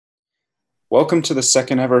Welcome to the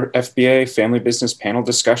second ever FBA Family Business Panel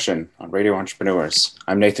discussion on Radio Entrepreneurs.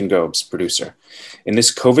 I'm Nathan Gobes, producer. In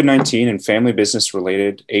this COVID-19 and family business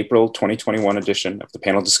related April 2021 edition of the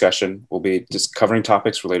panel discussion, we'll be covering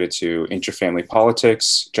topics related to interfamily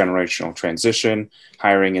politics, generational transition,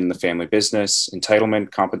 hiring in the family business,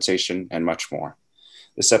 entitlement, compensation, and much more.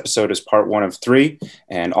 This episode is part 1 of 3,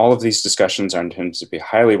 and all of these discussions are intended to be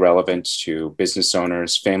highly relevant to business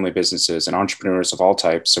owners, family businesses, and entrepreneurs of all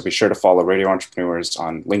types. So be sure to follow Radio Entrepreneurs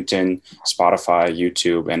on LinkedIn, Spotify,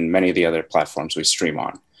 YouTube, and many of the other platforms we stream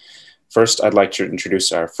on. First, I'd like to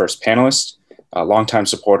introduce our first panelist, a longtime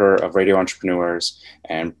supporter of Radio Entrepreneurs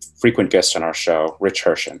and frequent guest on our show, Rich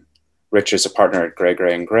Hershen. Rich is a partner at Gray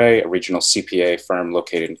Gray, a regional CPA firm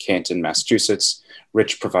located in Canton, Massachusetts.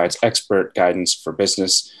 Rich provides expert guidance for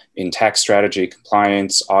business in tax strategy,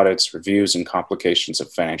 compliance, audits, reviews, and complications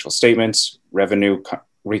of financial statements, revenue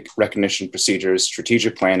recognition procedures,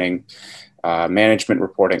 strategic planning, management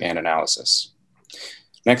reporting, and analysis.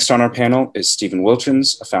 Next on our panel is Stephen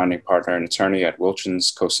Wilchins, a founding partner and attorney at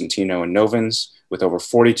Wilchins, Cosentino, and Novans, with over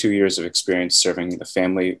 42 years of experience serving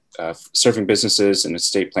businesses and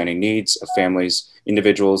estate planning needs of families,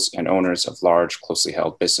 individuals, and owners of large, closely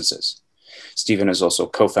held businesses. Stephen has also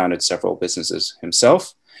co-founded several businesses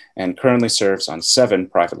himself and currently serves on 7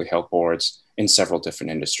 privately held boards in several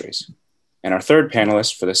different industries. And our third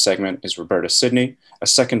panelist for this segment is Roberta Sidney, a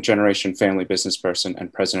second-generation family business person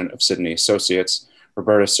and president of Sidney Associates.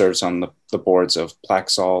 Roberta serves on the boards of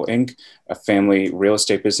Plaxall Inc., a family real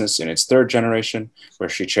estate business in its 3rd generation, where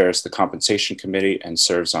she chairs the compensation committee and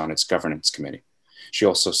serves on its governance committee. She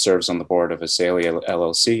also serves on the board of Azalea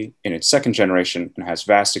LLC in its 2nd generation and has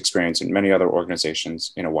vast experience in many other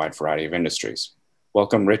organizations in a wide variety of industries.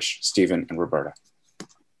 Welcome, Rich, Stephen, and Roberta.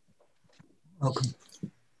 Welcome.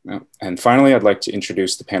 And finally, I'd like to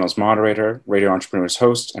introduce the panel's moderator, Radio Entrepreneurs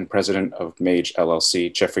host and president of Mage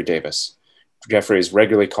LLC, Jeffrey Davis. Jeffrey is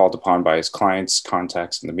regularly called upon by his clients,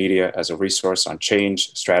 contacts, and the media as a resource on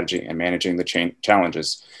change, strategy, and managing the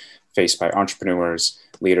challenges faced by entrepreneurs,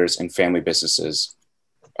 leaders, and family business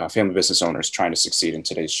owners trying to succeed in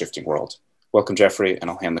today's shifting world. Welcome, Jeffrey,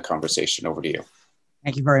 and I'll hand the conversation over to you.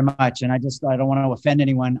 Thank you very much. And I don't want to offend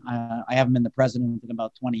anyone. I haven't been the president in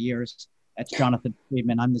about 20 years. That's Jonathan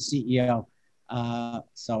Friedman. I'm the CEO.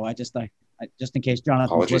 So I just in case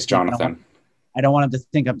Jonathan. Apologies, Jonathan. I don't want him to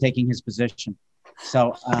think I'm taking his position.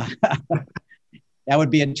 So that would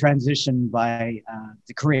be a transition by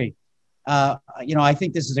decree. I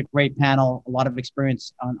think this is a great panel, a lot of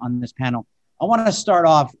experience on this panel. I want to start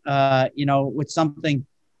off, with something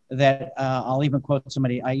that I'll even quote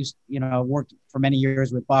somebody. I worked for many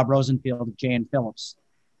years with Bob Rosenfield of J&J Phillips,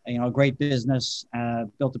 a great business,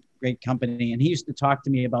 built a great company. And he used to talk to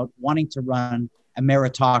me about wanting to run a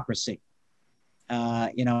meritocracy,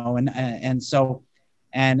 and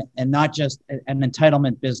not just an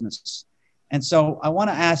entitlement business. And so I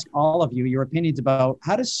want to ask all of you your opinions about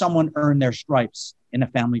how does someone earn their stripes in a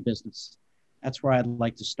family business? That's where I'd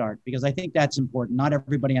like to start, because I think that's important. Not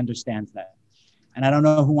everybody understands that. And I don't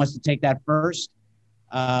know who wants to take that first.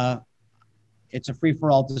 It's a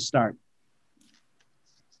free-for-all to start.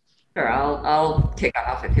 Sure, I'll kick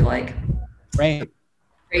off if you like. Great.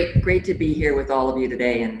 Great to be here with all of you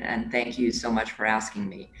today, and thank you so much for asking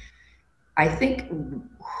me. I think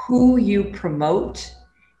who you promote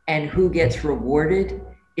and who gets rewarded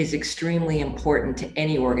is extremely important to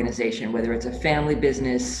any organization, whether it's a family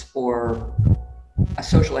business or a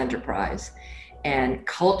social enterprise. And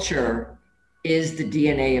culture is the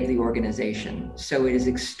DNA of the organization. So it is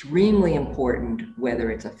extremely important, whether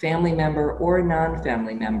it's a family member or a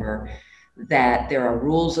non-family member, that there are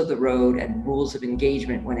rules of the road and rules of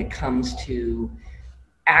engagement when it comes to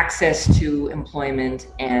access to employment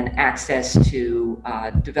and access to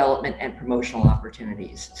development and promotional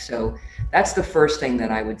opportunities. So that's the first thing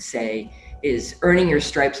that I would say is earning your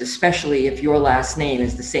stripes, especially if your last name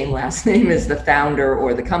is the same last name as the founder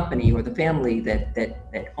or the company or the family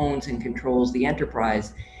that owns and controls the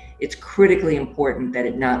enterprise. It's critically important that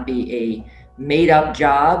it not be a made up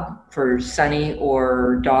job for sonny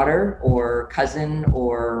or daughter or cousin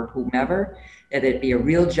or whomever, that it be a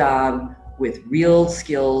real job with real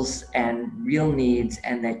skills and real needs,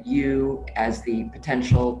 and that you, as the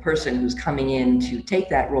potential person who's coming in to take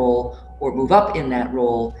that role or move up in that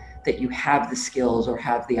role, that you have the skills or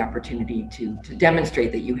have the opportunity to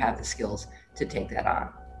demonstrate that you have the skills to take that on.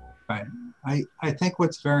 Right. I think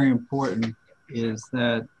what's very important is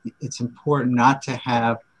that it's important not to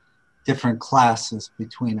have different classes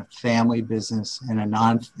between a family business and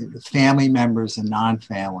family members and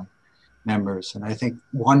non-family members. And I think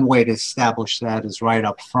one way to establish that is right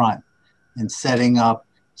up front and setting up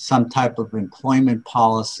some type of employment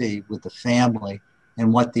policy with the family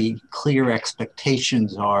and what the clear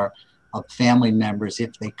expectations are of family members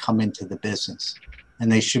if they come into the business.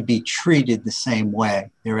 And they should be treated the same way.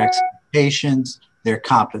 Their expectations, their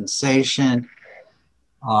compensation,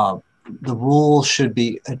 the rules should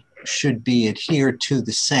be adhered to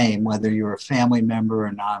the same, whether you're a family member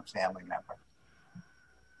or non-family member.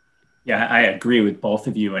 Yeah, I agree with both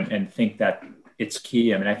of you and think that it's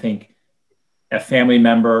key. I mean, I think a family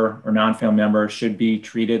member or non-family member should be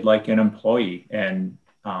treated like an employee, and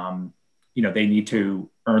they need to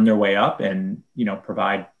earn their way up and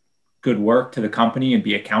provide good work to the company and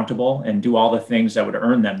be accountable and do all the things that would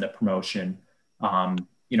earn them the promotion. And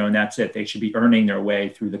that's it. They should be earning their way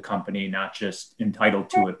through the company, not just entitled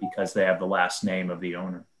to it because they have the last name of the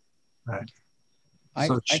owner. Right.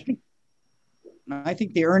 I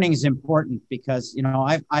think the earning is important because,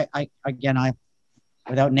 I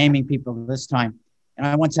without naming people this time, and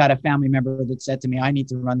I once had a family member that said to me, I need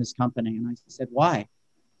to run this company. And I said, why?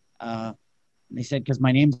 And they said, because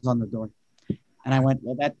my name's on the door. And I went,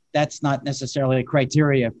 well, that's not necessarily a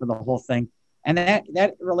criteria for the whole thing. And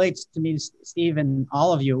that relates to me, Steve, and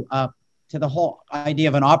all of you, to the whole idea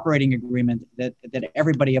of an operating agreement that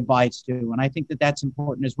everybody abides to. And I think that that's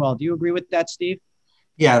important as well. Do you agree with that, Steve?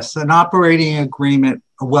 Yes, an operating agreement,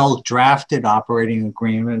 a well-drafted operating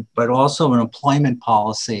agreement, but also an employment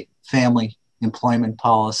policy, family employment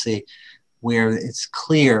policy, where it's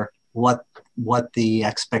clear what the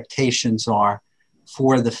expectations are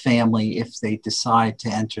for the family if they decide to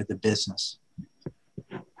enter the business.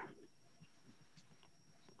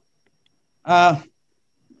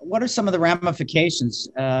 What are some of the ramifications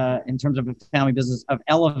in terms of a family business of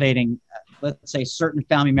elevating, let's say, certain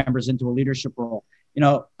family members into a leadership role?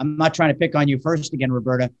 I'm not trying to pick on you first again,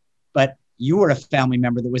 Roberta, but you were a family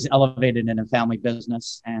member that was elevated in a family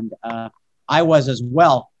business, and I was as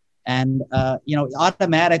well. And,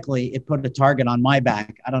 automatically it put a target on my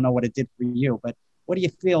back. I don't know what it did for you, but what do you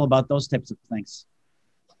feel about those types of things?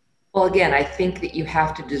 Well, again, I think that you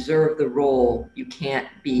have to deserve the role. You can't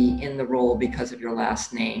be in the role because of your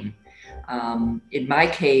last name. In my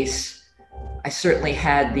case, I certainly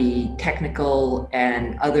had the technical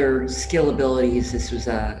and other skill abilities. This was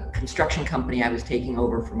a construction company I was taking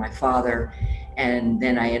over for my father. And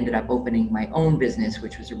then I ended up opening my own business,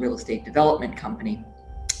 which was a real estate development company.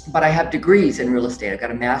 But I have degrees in real estate. I've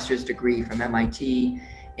got a master's degree from MIT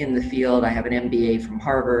in the field. I have an MBA from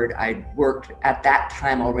Harvard. I worked at that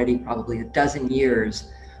time already probably a dozen years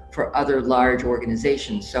for other large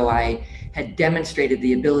organizations. So I had demonstrated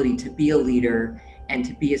the ability to be a leader and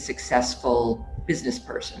to be a successful business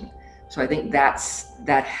person. So I think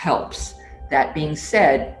that helps. That being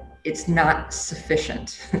said, it's not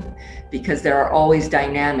sufficient because there are always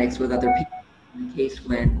dynamics with other people. In the case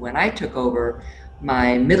when I took over,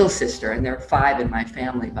 my middle sister, and there are 5 in my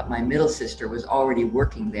family, but my middle sister was already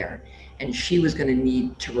working there and she was going to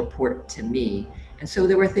need to report to me. And so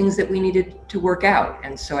there were things that we needed to work out.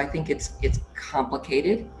 And so I think it's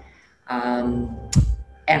complicated.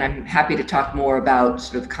 And I'm happy to talk more about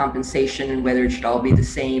sort of compensation and whether it should all be the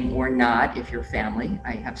same or not if you're family.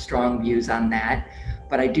 I have strong views on that.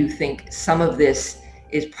 But I do think some of this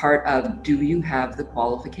is part of, do you have the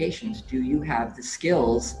qualifications? Do you have the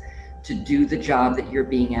skills to do the job that you're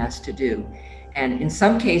being asked to do? And in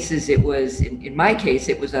some cases, it was, in my case,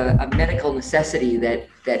 it was a medical necessity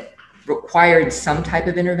that required some type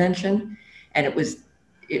of intervention. And it was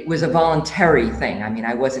a voluntary thing. I mean,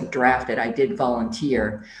 I wasn't drafted, I did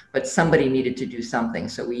volunteer, but somebody needed to do something.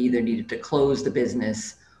 So we either needed to close the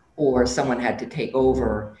business or someone had to take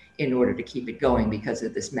over in order to keep it going because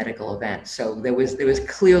of this medical event. So there was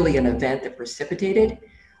clearly an event that precipitated.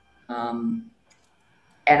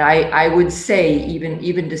 And I would say,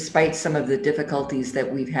 even despite some of the difficulties that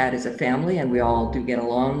we've had as a family, and we all do get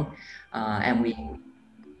along, and we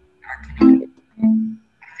are connected,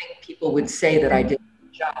 I think people would say that I did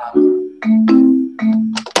a job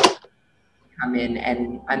come in,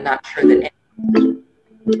 and I'm not sure that anyone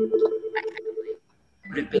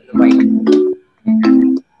would have been the right.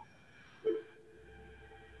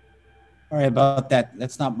 Sorry about that.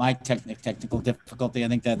 That's not my technical difficulty. I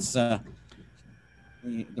think that's the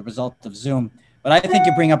result of Zoom. But I think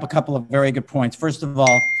you bring up a couple of very good points. First of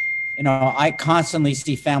all, I constantly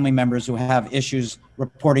see family members who have issues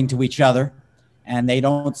reporting to each other, and they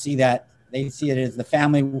don't see that. They see it as the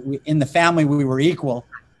family. In the family, we were equal,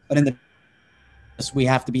 but in the business, we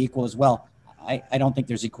have to be equal as well. I don't think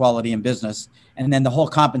there's equality in business. And then the whole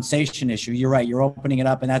compensation issue, you're right, you're opening it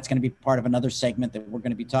up, and that's going to be part of another segment that we're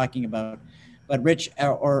going to be talking about. But Rich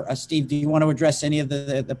or Steve, do you want to address any of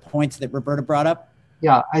the points that Roberta brought up?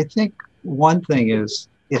 Yeah, I think one thing is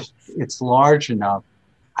if it's large enough,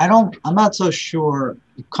 I'm not so sure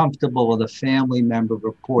comfortable with a family member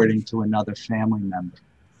reporting to another family member.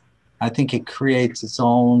 I think it creates its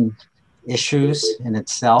own issues in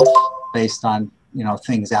itself based on,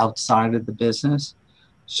 things outside of the business.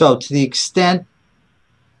 So to the extent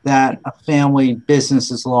that a family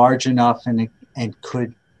business is large enough and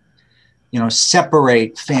could,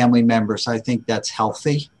 separate family members, I think that's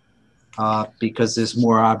healthy because there's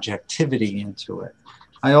more objectivity into it.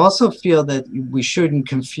 I also feel that we shouldn't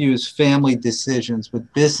confuse family decisions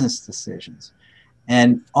with business decisions.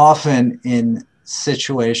 And often in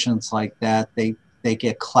situations like that, they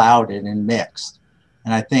get clouded and mixed.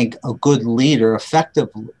 And I think a good leader, effective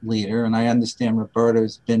leader, and I understand Roberta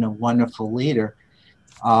has been a wonderful leader,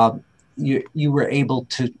 you were able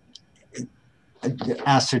to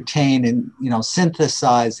ascertain and,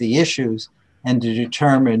 synthesize the issues and to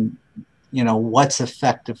determine, what's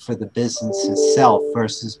effective for the business itself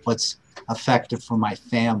versus what's effective for my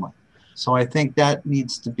family. So I think that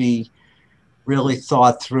needs to be really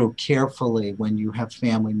thought through carefully when you have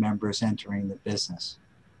family members entering the business.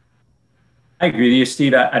 I agree with you,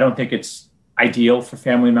 Steve. I don't think it's ideal for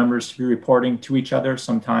family members to be reporting to each other.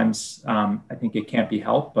 Sometimes I think it can't be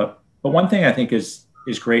helped. But one thing I think is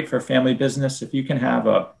great for family business, if you can have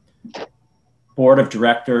a board of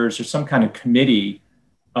directors or some kind of committee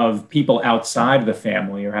of people outside of the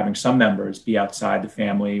family, or having some members be outside the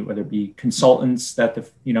family, whether it be consultants that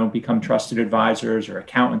become trusted advisors, or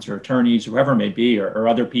accountants or attorneys, whoever it may be, or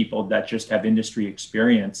other people that just have industry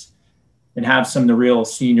experience, and have some of the real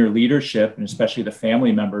senior leadership, and especially the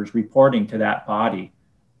family members, reporting to that body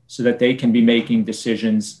so that they can be making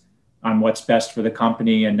decisions on what's best for the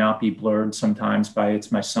company and not be blurred sometimes by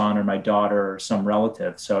it's my son or my daughter or some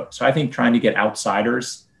relative. So I think trying to get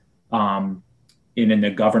outsiders in the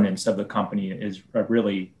governance of the company is a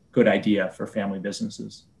really good idea for family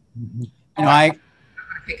businesses. Mm-hmm. I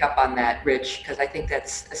pick up on that, Rich, because I think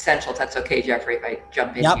that's essential. If that's okay, Jeffrey, if I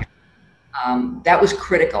jump in here. That was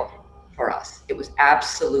critical for us. It was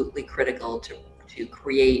absolutely critical to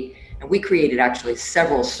create, and we created actually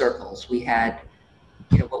several circles. We had,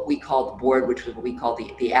 what we call the board, which was what we call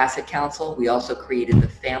the asset council. We also created the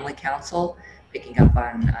family council, picking up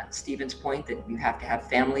on Stephen's point that you have to have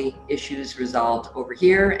family issues resolved over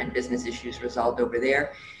here and business issues resolved over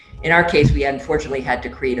there. In our case, we unfortunately had to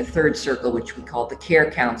create a third circle, which we called the care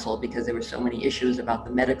council, because there were so many issues about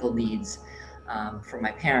the medical needs for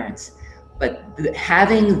my parents. But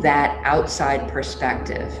having that outside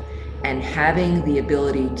perspective and having the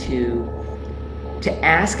ability to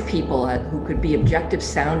ask people who could be objective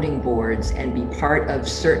sounding boards and be part of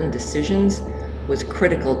certain decisions was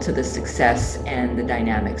critical to the success and the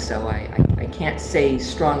dynamics. So I can't say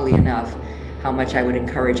strongly enough how much I would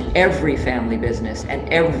encourage every family business and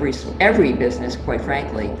every business, quite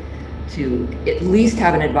frankly, to at least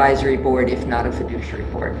have an advisory board, if not a fiduciary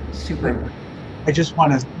board. Super important. I just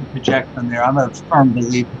want to project on there. I'm a firm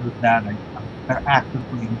believer of that. I'm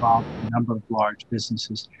actively involved in a number of large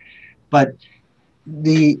businesses. But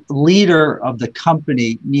the leader of the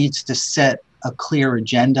company needs to set a clear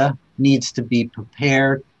agenda, needs to be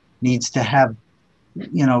prepared, needs to have,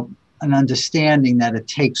 an understanding that it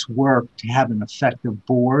takes work to have an effective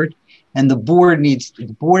board. And the board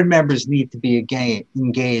members need to be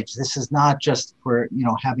engaged. This is not just for,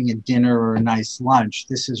 having a dinner or a nice lunch.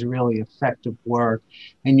 This is really effective work.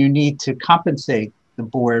 And you need to compensate the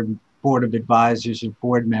board of advisors or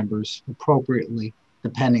board members appropriately,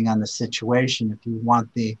 depending on the situation, if you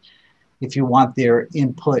want their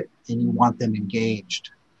input and you want them engaged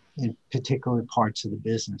in particular parts of the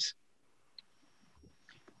business.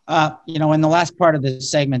 In the last part of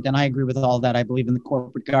this segment, and I agree with all that, I believe in the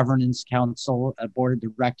corporate governance council, board of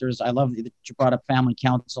directors. I love that you brought up family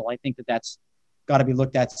council. I think that's got to be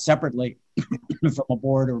looked at separately from a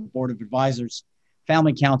board or board of advisors.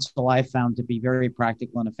 Family council I found to be very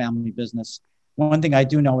practical in a family business. One thing I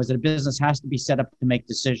do know is that a business has to be set up to make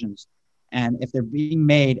decisions. And if they're being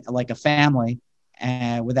made like a family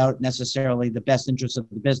without necessarily the best interest of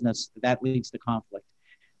the business, that leads to conflict.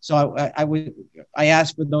 So I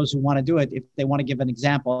ask for those who want to do it, if they want to give an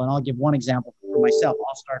example, and I'll give one example for myself.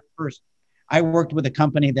 I'll start first. I worked with a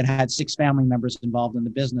company that had 6 family members involved in the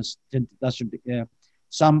business,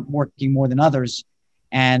 some working more than others.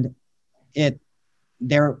 And they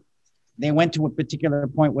went to a particular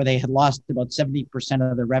point where they had lost about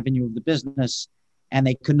 70% of the revenue of the business, and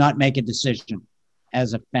they could not make a decision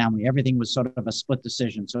as a family. Everything was sort of a split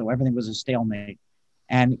decision. So everything was a stalemate.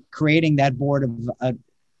 And creating that board of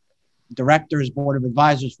directors, board of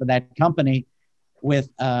advisors for that company with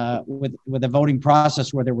a voting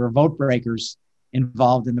process where there were vote breakers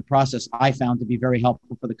involved in the process, I found to be very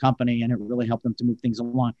helpful for the company, and it really helped them to move things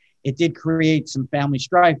along. It did create some family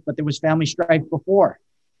strife, but there was family strife before.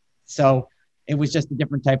 So it was just a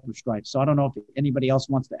different type of strife. So I don't know if anybody else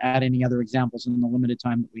wants to add any other examples in the limited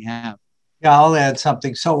time that we have. Yeah, I'll add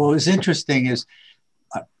something. So what was interesting is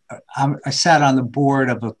I sat on the board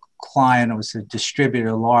of a client. It was a distributor,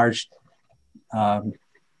 a large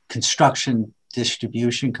construction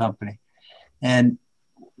distribution company. And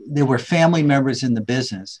there were family members in the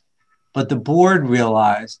business, but the board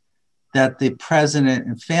realized that the president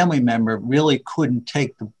and family member really couldn't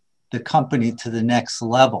take the company to the next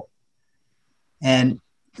level. And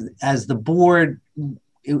as the board,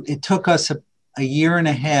 it took us a year and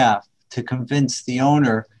a half to convince the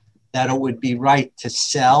owner that it would be right to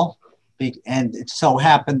sell. And it so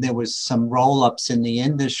happened there was some roll-ups in the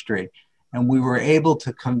industry, and we were able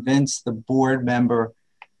to convince the board member,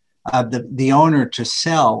 the owner, to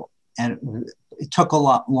sell. And it took a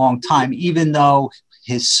long time, even though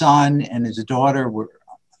his son and his daughter were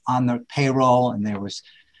on the payroll and there was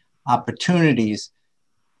opportunities.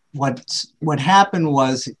 What happened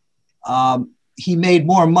was he made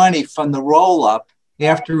more money from the roll-up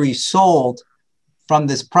after he sold from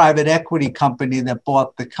this private equity company that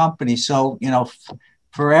bought the company. So,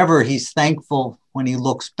 forever he's thankful when he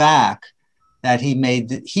looks back that he made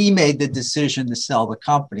the decision to sell the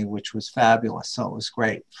company, which was fabulous. So it was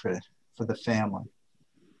great for the family.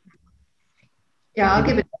 Yeah, I'll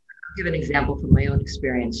give an example from my own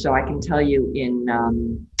experience. So I can tell you in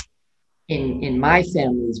my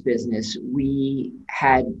family's business, we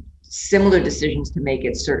had similar decisions to make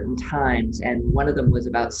at certain times. And one of them was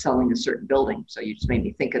about selling a certain building. So you just made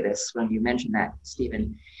me think of this when you mentioned that,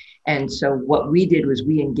 Stephen. And so what we did was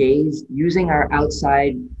we engaged, using our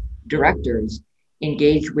outside directors,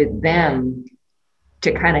 engaged with them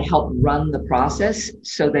to kind of help run the process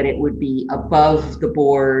so that it would be above the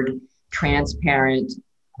board, transparent,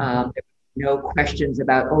 no questions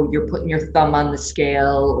about, oh, you're putting your thumb on the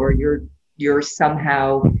scale, or you're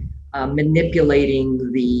somehow manipulating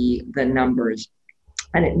the numbers.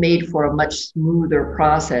 And it made for a much smoother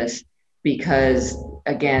process because,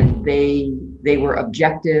 again, they were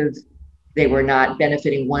objective. They were not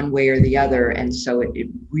benefiting one way or the other. And so it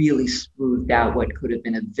really smoothed out what could have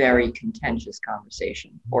been a very contentious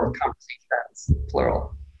conversation, or conversations,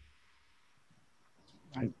 plural.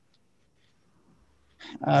 Right.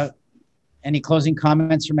 Any closing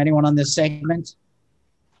comments from anyone on this segment?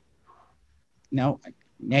 No.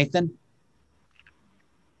 Nathan?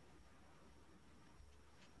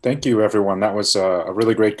 Thank you, everyone. That was a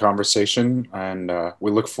really great conversation, and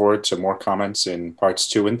we look forward to more comments in parts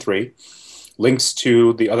 2 and 3. Links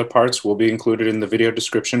to the other parts will be included in the video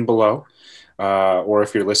description below, or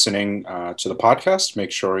if you're listening to the podcast,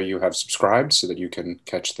 make sure you have subscribed so that you can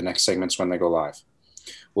catch the next segments when they go live.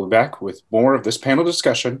 We'll be back with more of this panel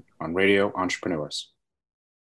discussion on Radio Entrepreneurs.